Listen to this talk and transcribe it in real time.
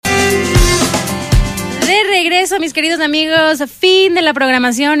regreso, mis queridos amigos. Fin de la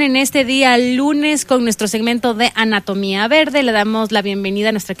programación en este día lunes con nuestro segmento de Anatomía Verde. Le damos la bienvenida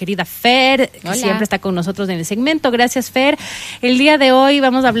a nuestra querida Fer, que Hola. siempre está con nosotros en el segmento. Gracias, Fer. El día de hoy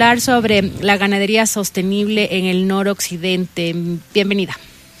vamos a hablar sobre la ganadería sostenible en el noroccidente. Bienvenida.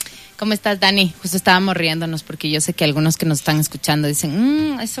 ¿Cómo estás, Dani? Justo estábamos riéndonos porque yo sé que algunos que nos están escuchando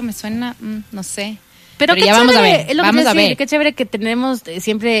dicen, eso me suena, no sé. Pero ya vamos a ver, vamos a ver. Qué chévere que tenemos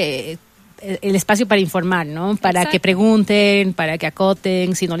siempre el espacio para informar, ¿no? Para Exacto. que pregunten, para que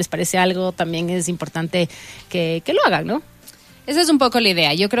acoten, si no les parece algo, también es importante que lo hagan, ¿no? Esa es un poco la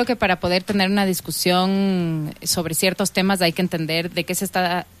idea. Yo creo que para poder tener una discusión sobre ciertos temas hay que entender de qué se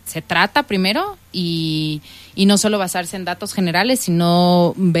trata primero y no solo basarse en datos generales,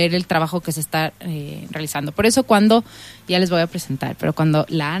 sino ver el trabajo que se está realizando. Por eso ya les voy a presentar, pero cuando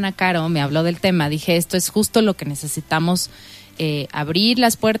la Ana Caro me habló del tema, dije, esto es justo lo que necesitamos abrir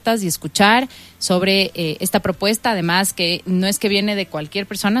las puertas y escuchar sobre esta propuesta, además que no es que viene de cualquier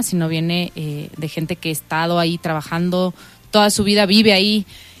persona, sino viene de gente que ha estado ahí trabajando toda su vida, vive ahí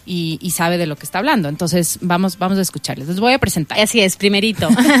y sabe de lo que está hablando. Entonces, vamos a escucharles. Les voy a presentar. Así es, primerito.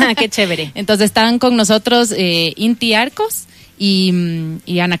 Qué chévere. Entonces, están con nosotros Inti Arcos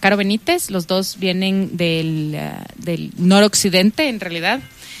y Ana Caro Benítez. Los dos vienen del noroccidente, en realidad.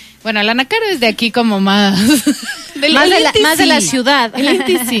 Bueno, la Ana Caro es de aquí como más... más de la ciudad. El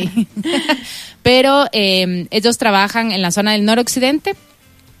Inti sí. Pero ellos trabajan en la zona del noroccidente.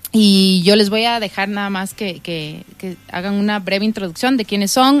 Y yo les voy a dejar nada más que hagan una breve introducción de quiénes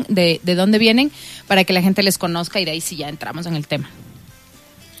son, de dónde vienen, para que la gente les conozca y de ahí sí ya entramos en el tema.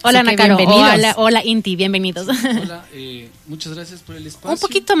 Hola, Ana Caro. Bienvenidos. Hola, Inti, bienvenidos. Hola, muchas gracias por el espacio. Un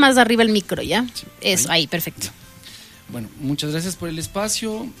poquito más arriba el micro, ¿ya? Sí, Eso, ahí, perfecto. Bueno, muchas gracias por el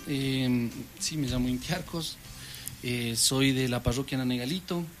espacio. Sí, me llamo Inti Arcos. Soy de la parroquia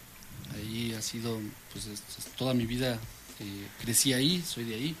Nanegalito. Ahí ha sido, pues, toda mi vida. Crecí ahí, soy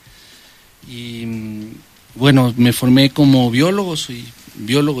de ahí y bueno, me formé como biólogo, soy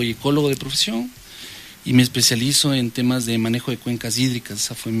biólogo y ecólogo de profesión y me especializo en temas de manejo de cuencas hídricas,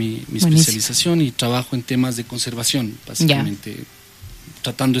 esa fue mi especialización y trabajo en temas de conservación, básicamente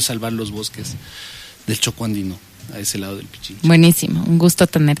tratando de salvar los bosques del Chocó andino, a ese lado del Pichincha. Buenísimo, un gusto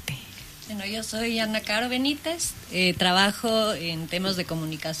tenerte. Bueno, yo soy Ana Caro Benítez, trabajo en temas de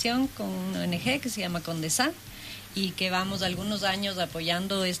comunicación con una ONG que se llama Condesa y que vamos algunos años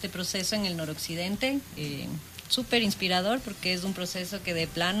apoyando este proceso en el noroccidente, súper inspirador porque es un proceso que de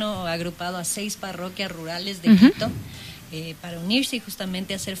plano ha agrupado a 6 parroquias rurales de Quito para unirse y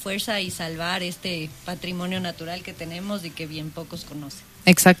justamente hacer fuerza y salvar este patrimonio natural que tenemos y que bien pocos conocen.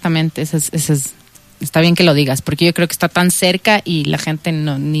 Exactamente, está bien que lo digas, porque yo creo que está tan cerca y la gente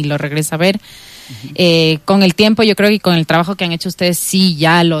ni lo regresa a ver. Con el tiempo, yo creo que con el trabajo que han hecho ustedes, sí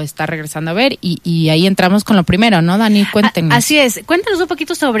ya lo está regresando a ver y ahí entramos con lo primero, ¿no, Dani? Cuéntenos. Así es, cuéntanos un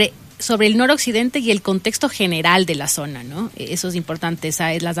poquito sobre el noroccidente y el contexto general de la zona, ¿no? Eso es importante,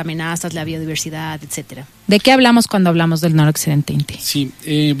 ¿sabes? Las amenazas, la biodiversidad, etcétera. ¿De qué hablamos cuando hablamos del noroccidente, Inti? Sí,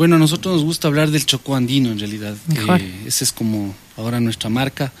 bueno, a nosotros nos gusta hablar del Chocó andino en realidad. Esa es como ahora nuestra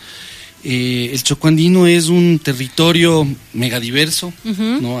marca. El Chocó andino es un territorio megadiverso,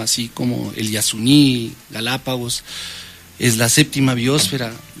 ¿no? Así como el Yasuní, Galápagos, es la 7ª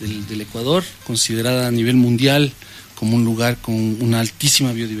biosfera del Ecuador, considerada a nivel mundial como un lugar con una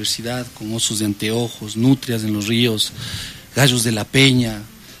altísima biodiversidad, con osos de anteojos, nutrias en los ríos, gallos de la peña,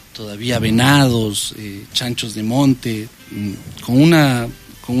 todavía venados, chanchos de monte, con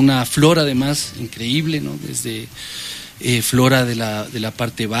una flora además increíble, ¿no? Desde flora de la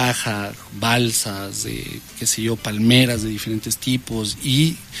parte baja, balsas, palmeras de diferentes tipos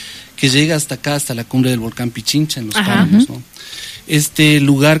y que llega hasta acá, hasta la cumbre del volcán Pichincha en los páramos, ¿no? Este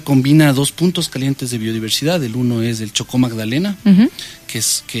lugar combina 2 puntos calientes de biodiversidad. El uno es el Chocó Magdalena, que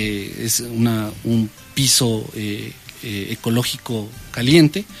es un piso ecológico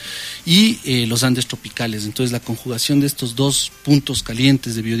caliente, y los Andes tropicales. Entonces la conjugación de estos 2 puntos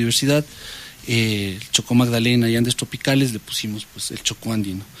calientes de biodiversidad, el Chocó Magdalena y Andes tropicales, le pusimos pues el Chocó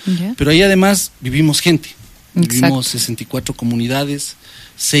andino. Pero ahí además vivimos gente. Vivimos 64 comunidades,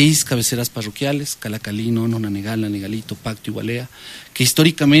 6 cabeceras parroquiales, Calacalino, Nonanegal, Nanegalito, Pacto y Gualea, que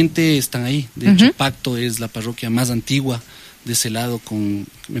históricamente están ahí. De hecho, Pacto es la parroquia más antigua de ese lado, con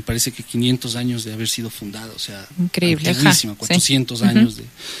me parece que 500 años de haber sido fundada, o sea, increíble, antiguísima, 400 años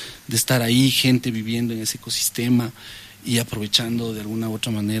de estar ahí, gente viviendo en ese ecosistema y aprovechando de alguna u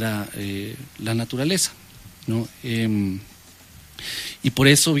otra manera la naturaleza, ¿no? Y por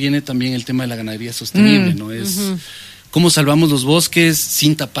eso viene también el tema de la ganadería sostenible, ¿no? Es cómo salvamos los bosques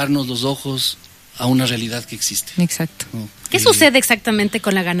sin taparnos los ojos a una realidad que existe. Exacto. ¿No? ¿Qué sucede exactamente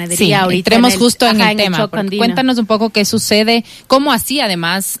con la ganadería Sí, ahorita? entremos justo en el tema. Cuéntanos un poco qué sucede, cómo así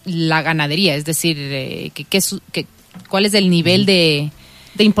además la ganadería, es decir, cuál es el nivel de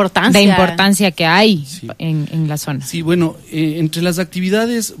importancia que hay en la zona. Sí, bueno, entre las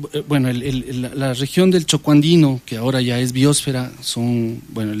actividades, la región del Chocuandino, que ahora ya es biosfera,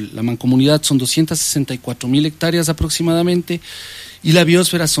 la mancomunidad son 264,000 hectáreas aproximadamente, y la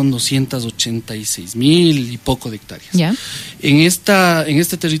biosfera son 286,000 y poco de hectáreas. ¿Ya? En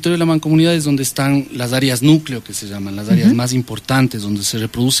este territorio de la mancomunidad es donde están las áreas núcleo, que se llaman, las áreas más importantes, donde se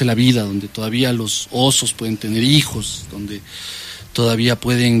reproduce la vida, donde todavía los osos pueden tener hijos, donde todavía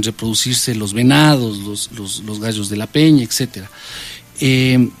pueden reproducirse los venados, los gallos de la peña, etcétera.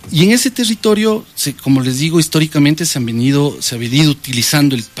 Y en ese territorio, como les digo, históricamente se ha venido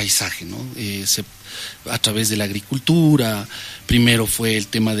utilizando el paisaje, ¿no? A través de la agricultura. Primero fue el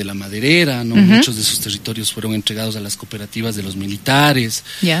tema de la maderera, ¿no? Muchos de esos territorios fueron entregados a las cooperativas de los militares.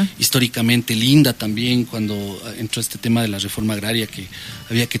 Históricamente Linda también, cuando entró este tema de la reforma agraria, que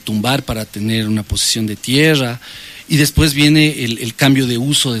había que tumbar para tener una posesión de tierra. Y después viene el cambio de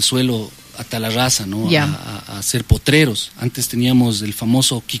uso de suelo a Talarraza, ¿no? A hacer potreros. Antes teníamos el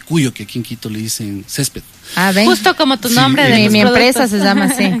famoso quicuyo, que aquí en Quito le dicen césped. ¿Ven? Justo como tu nombre de mi empresa se llama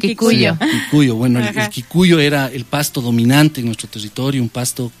así, quicuyo. Quicuyo, bueno, el quicuyo era el pasto dominante en nuestro territorio, un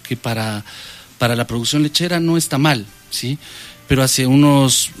pasto que para la producción lechera no está mal, ¿sí? Pero hace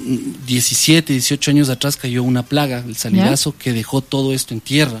unos 17, 18 años atrás cayó una plaga, el salivazo, que dejó todo esto en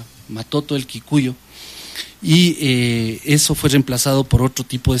tierra, mató todo el quicuyo. Y eso fue reemplazado por otro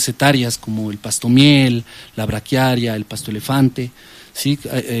tipo de setarias como el pasto miel, la braquiaria, el pasto elefante, ¿sí?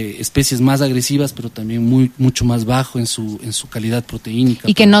 Especies más agresivas, pero también mucho más bajo en su calidad proteínica.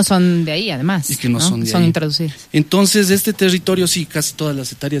 Y que no son de ahí, además. Y que no son de ahí. Son introducidas. Entonces, este territorio, sí, casi todas las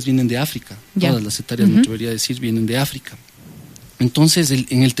setarias vienen de África. Todas las setarias, me atrevería a decir, vienen de África. Entonces,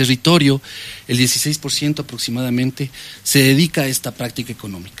 en el territorio, el 16% aproximadamente se dedica a esta práctica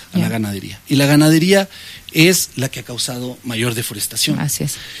económica, a la ganadería. Y la ganadería es la que ha causado mayor deforestación. Así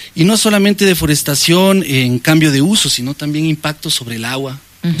es. Y no solamente deforestación en cambio de uso, sino también impacto sobre el agua,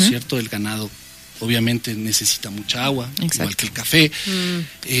 ¿no es cierto? El ganado obviamente necesita mucha agua, igual que el café.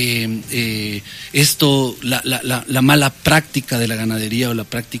 La mala práctica de la ganadería o la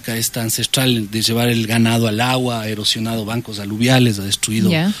práctica esta ancestral de llevar el ganado al agua, ha erosionado bancos aluviales, ha destruido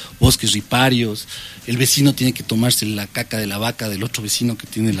bosques riparios. El vecino tiene que tomarse la caca de la vaca del otro vecino que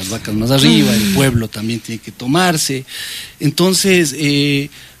tiene las vacas más arriba, el pueblo también tiene que tomarse. Entonces,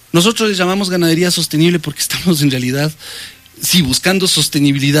 nosotros le llamamos ganadería sostenible porque estamos en realidad buscando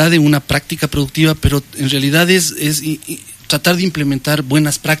sostenibilidad de una práctica productiva, pero en realidad es tratar de implementar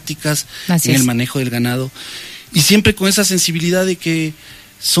buenas prácticas en el manejo del ganado, y siempre con esa sensibilidad de que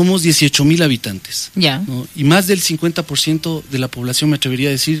somos 18,000 habitantes, ¿no? Y más del 50% de la población, me atrevería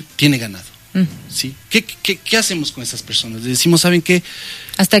a decir, tiene ganado. ¿Sí? ¿Qué hacemos con esas personas? Le decimos, ¿saben qué?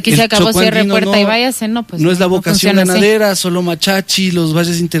 Hasta aquí se acabó, cierre puerta y váyase, pues no es la vocación ganadera, solo Machachi, los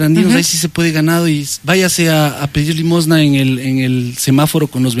valles interandinos, ahí sí se puede ganado, y váyase a pedir limosna en el semáforo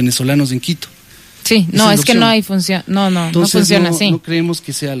con los venezolanos en Quito. Sí, es que no hay función, no funciona así. No creemos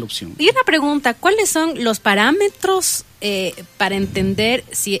que sea la opción. Y una pregunta, ¿cuáles son los parámetros para entender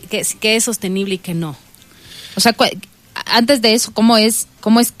que es sostenible y que no? O sea, antes de eso, ¿cómo es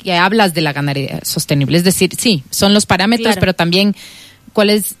que hablas de la ganadería sostenible? Es decir, sí, son los parámetros, pero también ¿cuál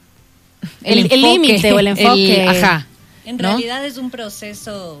es el límite o el enfoque? En realidad es un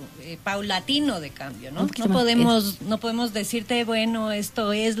proceso paulatino de cambio, ¿no? No podemos decirte, bueno,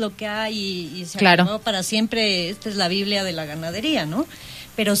 esto es lo que hay y se acabó para siempre, esta es la Biblia de la ganadería, ¿no?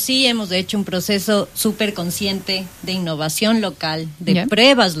 Pero sí hemos hecho un proceso súper consciente de innovación local, de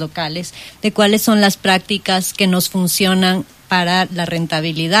pruebas locales, de cuáles son las prácticas que nos funcionan para la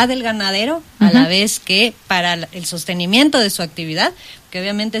rentabilidad del ganadero, a la vez que para el sostenimiento de su actividad, que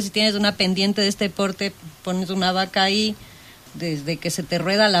obviamente si tienes una pendiente de este porte, pones una vaca ahí, desde que se te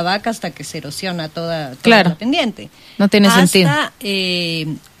rueda la vaca hasta que se erosiona toda la pendiente. No tiene sentido. Hasta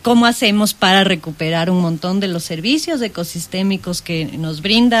cómo hacemos para recuperar un montón de los servicios ecosistémicos que nos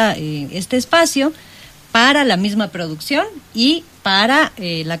brinda este espacio para la misma producción y para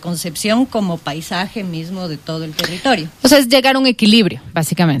la concepción como paisaje mismo de todo el territorio. O sea, es llegar a un equilibrio,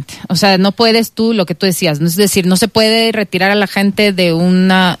 básicamente. O sea, no puedes tú, lo que tú decías, es decir, no se puede retirar a la gente de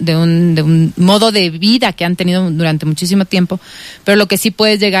un modo de vida que han tenido durante muchísimo tiempo, pero lo que sí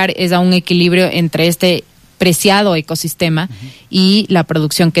puedes llegar es a un equilibrio entre este preciado ecosistema y la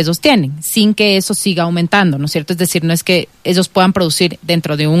producción que ellos tienen, sin que eso siga aumentando, ¿no es cierto? Es decir, no es que ellos puedan producir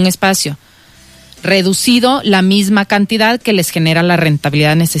dentro de un espacio reducido la misma cantidad que les genera la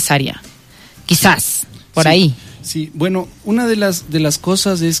rentabilidad necesaria, Quizás, por ahí. Sí, bueno, una de las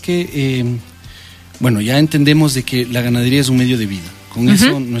cosas es que, ya entendemos de que la ganadería es un medio de vida. Con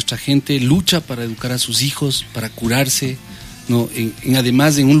eso nuestra gente lucha para educar a sus hijos, para curarse, ¿no?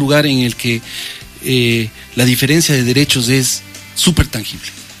 Además en un lugar en el que la diferencia de derechos es súper tangible.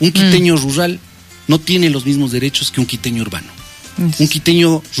 Un quiteño rural no tiene los mismos derechos que un quiteño urbano. Un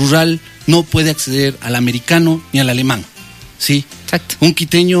quiteño rural no puede acceder al americano ni al alemán, ¿sí? Exacto. Un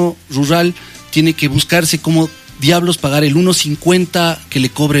quiteño rural tiene que buscarse cómo diablos pagar el 1.50 que le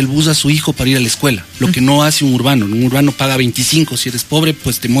cobre el bus a su hijo para ir a la escuela, lo que no hace un urbano. Un urbano paga 25, si eres pobre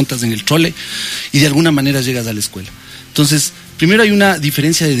pues te montas en el trole y de alguna manera llegas a la escuela. Entonces, primero hay una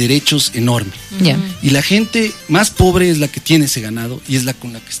diferencia de derechos enorme. Y la gente más pobre es la que tiene ese ganado y es la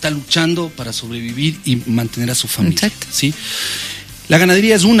con la que está luchando para sobrevivir y mantener a su familia. Exacto. ¿Sí? La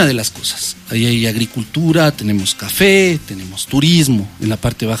ganadería es una de las cosas. Ahí hay agricultura, tenemos café, tenemos turismo. En la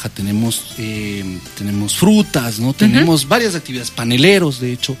parte baja tenemos frutas, ¿no? Tenemos varias actividades, paneleros,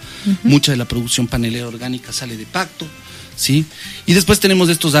 de hecho. Mucha de la producción panelera orgánica sale de Pacto, ¿sí? Y después tenemos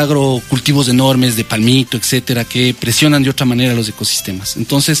estos agrocultivos enormes de palmito, etcétera, que presionan de otra manera los ecosistemas.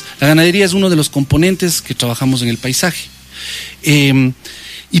 Entonces, la ganadería es uno de los componentes que trabajamos en el paisaje.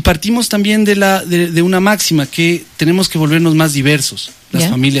 Y partimos también de una máxima que tenemos que volvernos más diversos, las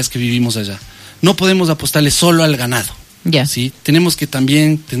familias que vivimos allá. No podemos apostarle solo al ganado, ¿sí? Tenemos que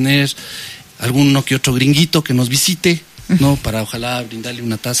también tener alguno que otro gringuito que nos visite, ¿no? Para ojalá brindarle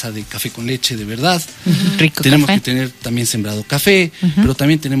una taza de café con leche de verdad. Rico tenemos café. que tener también sembrado café, pero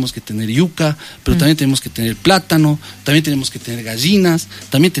también tenemos que tener yuca, pero también tenemos que tener plátano, también tenemos que tener gallinas,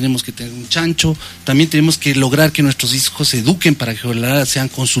 también tenemos que tener un chancho, también tenemos que lograr que nuestros hijos se eduquen para que ojalá sean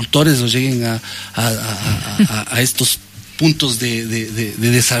consultores o lleguen a estos puntos de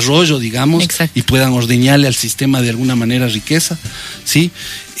desarrollo, digamos. Exacto. Y puedan ordeñarle al sistema de alguna manera riqueza, ¿sí?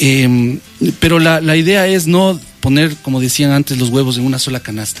 Pero la idea es no poner, como decían antes, los huevos en una sola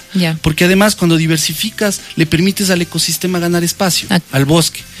canasta. Porque además cuando diversificas le permites al ecosistema ganar espacio, al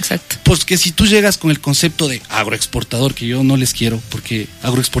bosque. Exacto. Porque si tú llegas con el concepto de agroexportador, que yo no les quiero, porque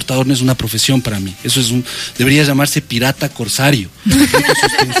agroexportador no es una profesión para mí, eso debería llamarse pirata corsario,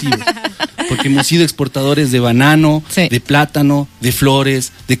 porque hemos sido exportadores de banano, de plátano, de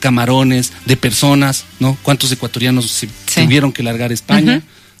flores, de camarones, de personas, ¿no? ¿Cuántos ecuatorianos se tuvieron que largar a España?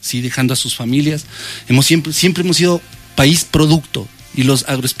 Sí, dejando a sus familias. Siempre hemos sido país producto y los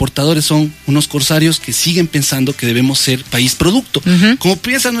agroexportadores son unos corsarios que siguen pensando que debemos ser país producto, como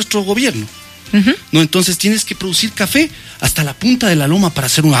piensa nuestro gobierno. No, entonces tienes que producir café hasta la punta de la loma para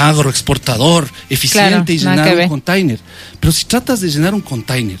ser un agroexportador eficiente y llenar un container. Pero si tratas de llenar un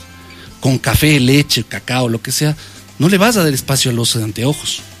container con café, leche, cacao, lo que sea, no le vas a dar espacio a los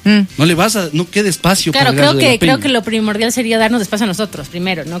anteojos. No queda espacio. Claro, creo que lo primordial sería darnos espacio a nosotros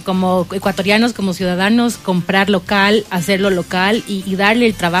primero, ¿no? Como ecuatorianos, como ciudadanos, comprar local, hacerlo local y darle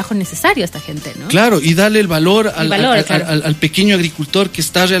el trabajo necesario a esta gente, ¿no? Claro, y darle el valor al pequeño agricultor que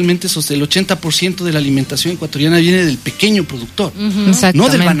está realmente el 80% de la alimentación ecuatoriana viene del pequeño productor, no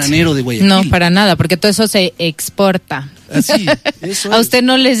del bananero de Guayaquil. No, para nada, porque todo eso se exporta. Así, eso a usted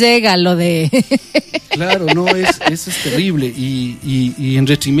no le llega lo de... Claro, no, eso es terrible y en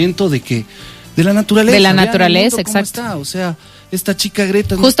detrimento de la naturaleza. De la naturaleza, exacto. Está, o sea, esta chica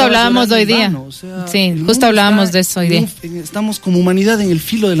Greta... Justo hablábamos de hoy día. Justo hablábamos de eso hoy día. Estamos como humanidad en el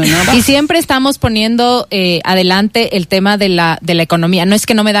filo de la navaja. Y siempre estamos poniendo adelante el tema de la economía. No es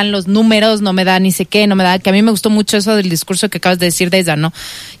que no me dan los números, no me da ni sé qué, no me da... Que a mí me gustó mucho eso del discurso que acabas de decir, Deisa, ¿no?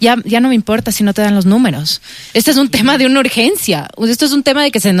 Ya no me importa si no te dan los números. Este es un tema de una urgencia. Esto es un tema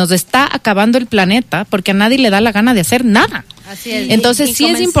de que se nos está acabando el planeta porque a nadie le da la gana de hacer nada. Así es. Entonces sí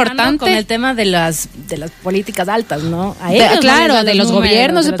es importante con el tema de las políticas altas, ¿no? A ellos claro, de los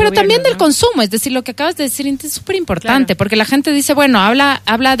gobiernos, pero también del consumo. Es decir, lo que acabas de decir es súper importante, porque la gente dice, bueno,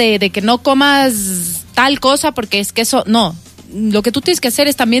 habla de que no comas tal cosa porque es que eso no. Lo que tú tienes que hacer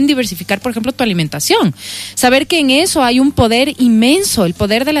es también diversificar, por ejemplo, tu alimentación. Saber que en eso hay un poder inmenso, el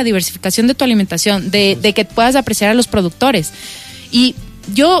poder de la diversificación de tu alimentación, de que puedas apreciar a los productores. Y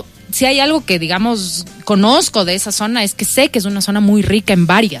yo, si hay algo que, digamos, conozco de esa zona, es que sé que es una zona muy rica en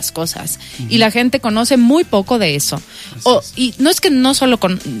varias cosas. Y la gente conoce muy poco de eso. Y no es que no solo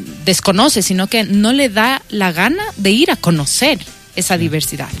desconoce, sino que no le da la gana de ir a conocer esa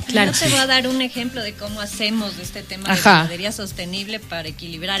diversidad. Claro. Yo te voy a dar un ejemplo de cómo hacemos este tema de ganadería sostenible para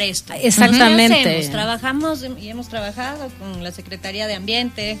equilibrar esto. Exactamente. Trabajamos y hemos trabajado con la Secretaría de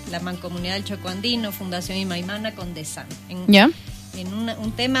Ambiente, la Mancomunidad del Choco Andino, Fundación Imaimana, con DESAN. En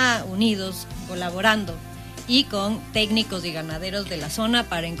un tema unidos, colaborando y con técnicos y ganaderos de la zona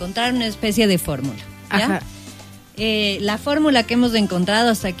para encontrar una especie de fórmula. La fórmula que hemos encontrado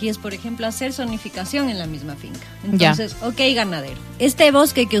hasta aquí es, por ejemplo, hacer zonificación en la misma finca. Entonces, ok, ganadero, este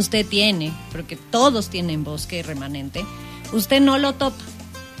bosque que usted tiene, porque todos tienen bosque remanente, usted no lo topa,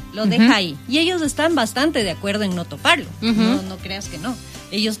 lo deja ahí. Y ellos están bastante de acuerdo en no toparlo. No creas que no.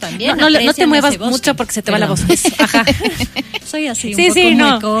 Ellos también no te muevas mucho porque se te va la voz. Ajá. Soy así, un poco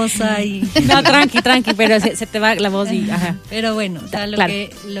muecosa y... No, tranqui, pero se te va la voz y... Ajá. Pero bueno, o sea, lo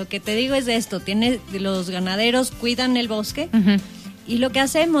que te digo es esto, los ganaderos cuidan el bosque y lo que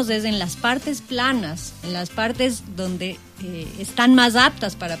hacemos es en las partes planas, en las partes donde están más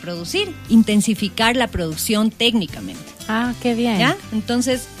aptas para producir, intensificar la producción técnicamente. Ah, qué bien. ¿Ya?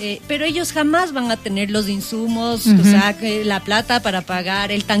 Entonces, pero ellos jamás van a tener los insumos, o sea, la plata para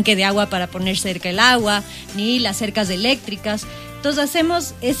pagar el tanque de agua para poner cerca el agua, ni las cercas eléctricas. Entonces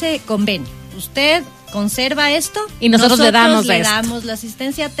hacemos ese convenio. Usted conserva esto y nosotros le damos la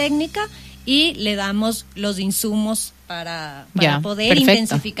asistencia técnica y le damos los insumos para poder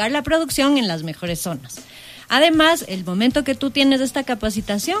intensificar la producción en las mejores zonas. Además, el momento que tú tienes esta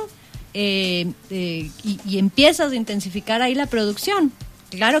capacitación y empiezas a intensificar ahí la producción,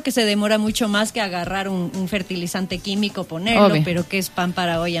 claro que se demora mucho más que agarrar un fertilizante químico, ponerlo, pero que es pan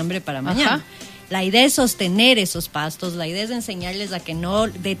para hoy, hambre para mañana. Ajá. La idea es sostener esos pastos, la idea es enseñarles a que no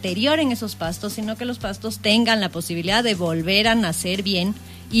deterioren esos pastos, sino que los pastos tengan la posibilidad de volver a nacer bien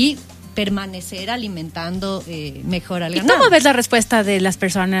y permanecer alimentando mejor al ganado. ¿Y cómo ves la respuesta de las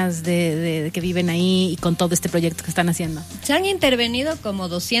personas de que viven ahí y con todo este proyecto que están haciendo? Se han intervenido como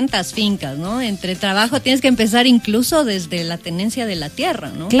 200 fincas, ¿no? Entre trabajo tienes que empezar incluso desde la tenencia de la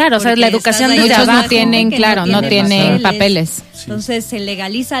tierra, ¿no? Claro, porque o sea, la educación de muchos no tienen, no tienen papeles. Sí. Entonces se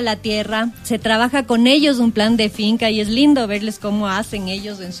legaliza la tierra, se trabaja con ellos un plan de finca y es lindo verles cómo hacen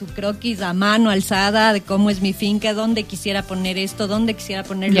ellos en su croquis a mano alzada de cómo es mi finca, dónde quisiera poner esto, dónde quisiera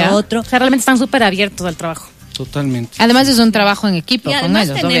poner lo otro. O sea, realmente están súper abiertos al trabajo. Totalmente. Además es un trabajo en equipo con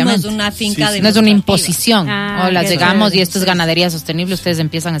ellos, tenemos una finca no es una imposición. Hola, llegamos y esto es ganadería sostenible, ustedes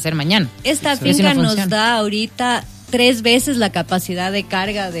empiezan a hacer mañana. Esta finca nos da ahorita 3 veces la capacidad de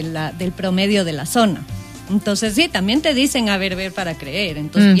carga del promedio de la zona. Entonces sí, también te dicen a ver para creer.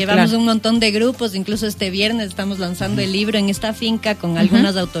 Entonces llevamos un montón de grupos, incluso este viernes estamos lanzando el libro en esta finca con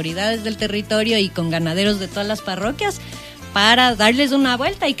algunas autoridades del territorio y con ganaderos de todas las parroquias para darles una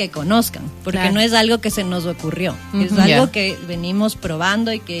vuelta y que conozcan, porque no es algo que se nos ocurrió, es algo que venimos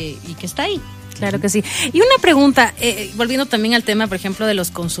probando y que está ahí. Claro que sí. Y una pregunta, volviendo también al tema, por ejemplo, de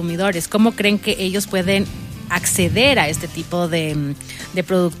los consumidores, ¿cómo creen que ellos pueden acceder a este tipo de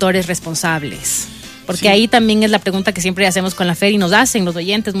productores responsables? Porque ahí también es la pregunta que siempre hacemos con la feria y nos hacen los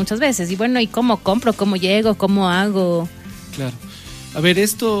oyentes muchas veces. Y bueno, ¿y cómo compro? ¿Cómo llego? ¿Cómo hago? Claro. A ver,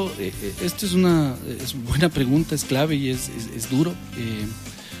 esto es buena pregunta, es clave y es duro.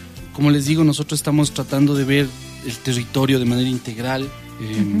 Como les digo, nosotros estamos tratando de ver el territorio de manera integral.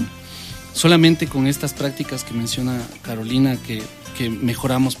 Solamente con estas prácticas que menciona Carolina, que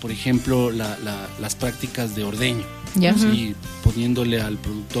mejoramos, por ejemplo, las prácticas de ordeño. ¿Sí? Poniéndole al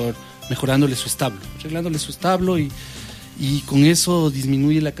productor, mejorándole su establo, arreglándole su establo y con eso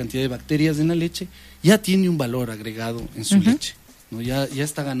disminuye la cantidad de bacterias en la leche. Ya tiene un valor agregado en su leche. ¿No? Ya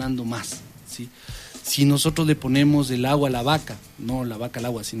está ganando más, ¿sí? Si nosotros le ponemos el agua a la vaca, no la vaca al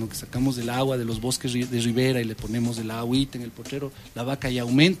agua, sino que sacamos el agua de los bosques de ribera y le ponemos el agüita en el potrero, la vaca ya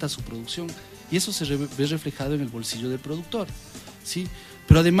aumenta su producción y eso se ve reflejado en el bolsillo del productor, ¿sí?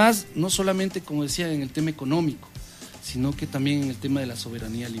 Pero además, no solamente, como decía, en el tema económico, sino que también en el tema de la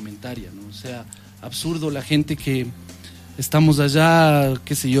soberanía alimentaria, ¿no? O sea, absurdo la gente que estamos allá,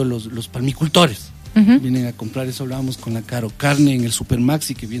 qué sé yo, los palmicultores, vienen a comprar, eso hablábamos con la Caro, carne en el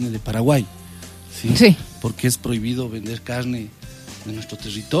Supermaxi que viene de Paraguay, ¿sí? Porque es prohibido vender carne de nuestro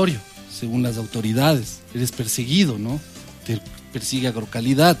territorio, según las autoridades. Eres perseguido, ¿no? Te persigue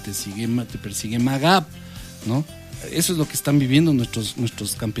Agrocalidad, te persigue Magap, ¿no? Eso es lo que están viviendo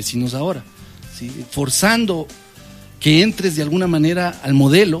nuestros campesinos ahora, ¿sí? Forzando que entres de alguna manera al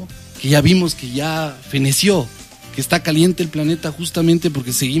modelo que ya vimos que ya feneció, que está caliente el planeta justamente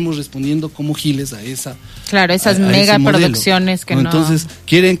porque seguimos respondiendo como giles a esa... Claro, esas mega producciones que no... Entonces,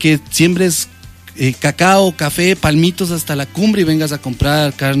 quieren que siembres cacao, café, palmitos hasta la cumbre y vengas a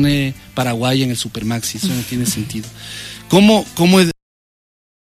comprar carne paraguaya en el Supermaxi. Eso no tiene sentido. ¿Cómo